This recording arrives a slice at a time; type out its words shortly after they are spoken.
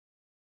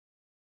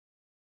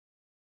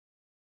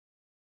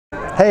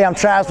Hey, I'm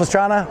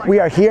Pastrana. We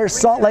are here,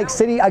 Salt Lake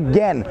City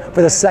again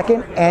for the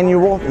second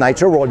annual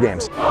Nitro World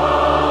Games.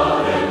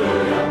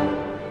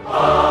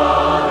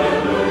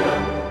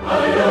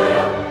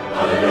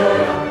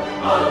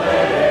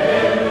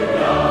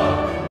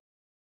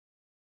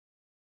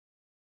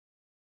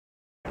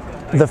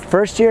 The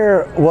first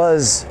year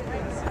was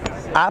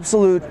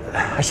absolute,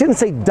 I shouldn't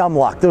say dumb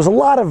luck. There was a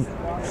lot of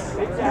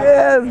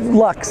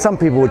luck, some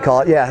people would call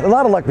it. Yeah, a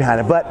lot of luck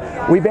behind it.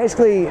 But we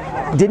basically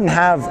didn't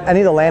have any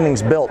of the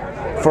landings built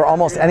for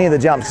almost any of the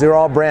jumps. They were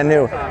all brand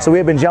new. So we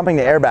had been jumping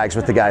to airbags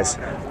with the guys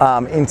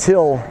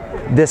until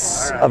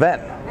this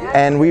event.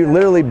 And we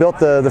literally built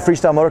the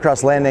freestyle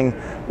motocross landing.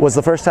 Was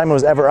the first time it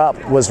was ever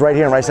up, was right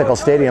here in Rice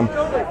Stadium.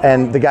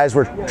 And the guys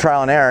were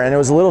trial and error. And it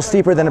was a little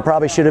steeper than it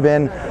probably should have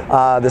been.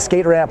 The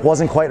skate ramp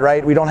wasn't quite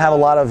right. We don't have a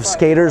lot of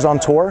skaters on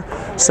tour.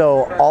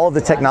 So all of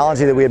the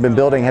technology that we had been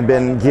building had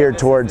been geared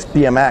towards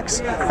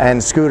BMX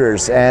and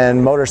scooters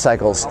and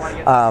motorcycles.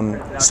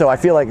 So I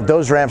feel like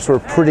those ramps were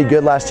pretty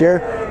good last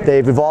year.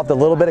 They've evolved a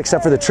little bit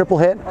except for the triple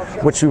hit,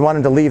 which we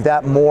wanted to leave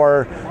that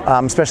more,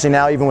 especially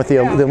now even with the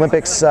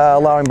Olympics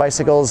allowing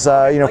bicycles,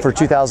 for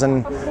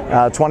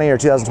 2020 or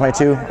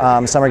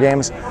 2022 Summer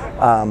Games.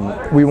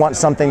 We want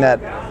something that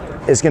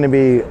is going to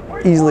be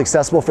easily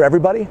accessible for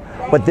everybody,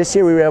 but this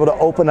year we were able to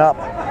open up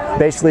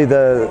basically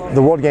the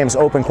World Games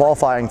Open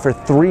qualifying for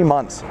 3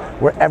 months,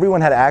 where everyone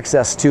had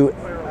access to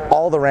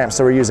all the ramps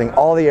that we're using,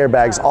 all the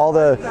airbags, all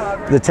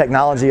the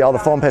technology, all the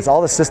foam pits,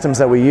 all the systems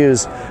that we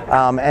use,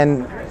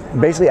 and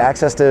basically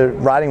access to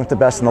riding with the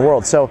best in the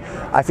world. So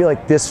I feel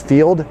like this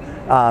field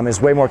is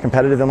way more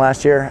competitive than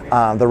last year.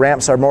 The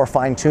ramps are more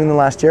fine-tuned than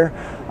last year.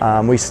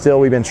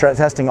 We've been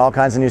testing all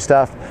kinds of new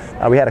stuff.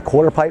 We had a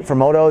quarter pipe for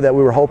moto that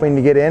we were hoping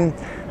to get in,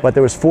 but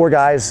there was 4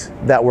 guys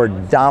that were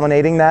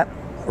dominating that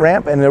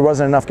ramp, and there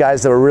wasn't enough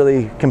guys that were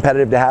really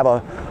competitive to have a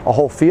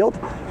whole field.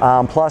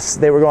 Plus,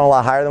 they were going a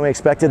lot higher than we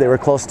expected. They were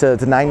close to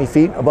 90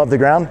 feet above the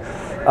ground.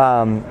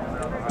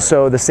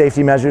 So the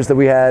safety measures that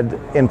we had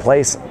in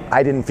place,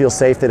 I didn't feel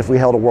safe that if we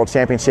held a world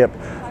championship,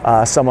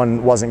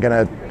 someone wasn't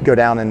going to go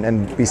down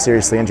and be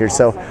seriously injured.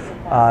 So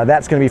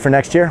that's going to be for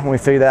next year. When we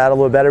figure that out a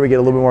little better, we get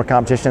a little bit more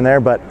competition there,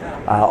 but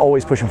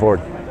always pushing forward.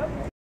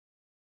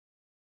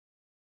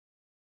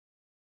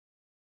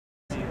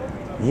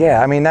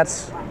 Yeah, I mean,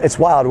 it's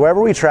wild. Wherever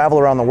we travel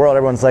around the world,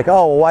 everyone's like,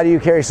 oh, well, why do you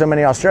carry so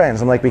many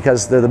Australians? I'm like,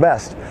 because they're the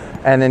best.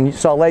 And then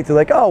Salt Lake, they're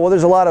like, oh, well,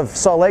 there's a lot of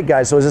Salt Lake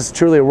guys, so is this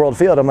truly a world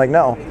field? I'm like,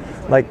 no.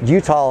 Like,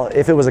 Utah,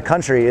 if it was a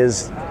country,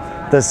 is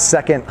the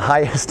second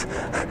highest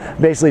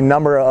basically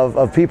number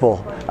of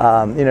people,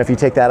 if you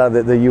take that out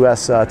of the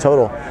US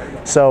total.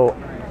 So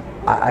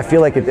I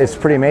feel like it's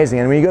pretty amazing.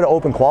 And when you go to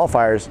open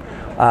qualifiers,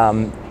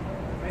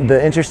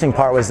 the interesting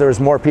part was there was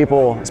more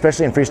people,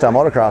 especially in freestyle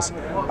motocross,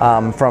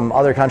 from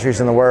other countries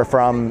than there were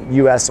from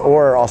US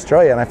or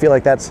Australia. And I feel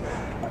like that's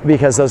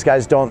because those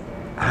guys don't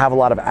have a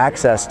lot of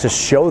access to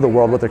show the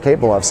world what they're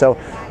capable of. So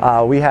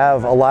we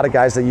have a lot of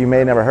guys that you may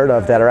have never heard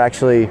of that are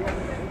actually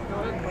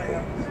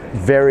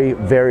very,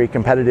 very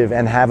competitive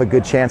and have a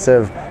good chance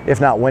of,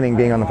 if not winning,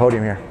 being on the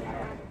podium here.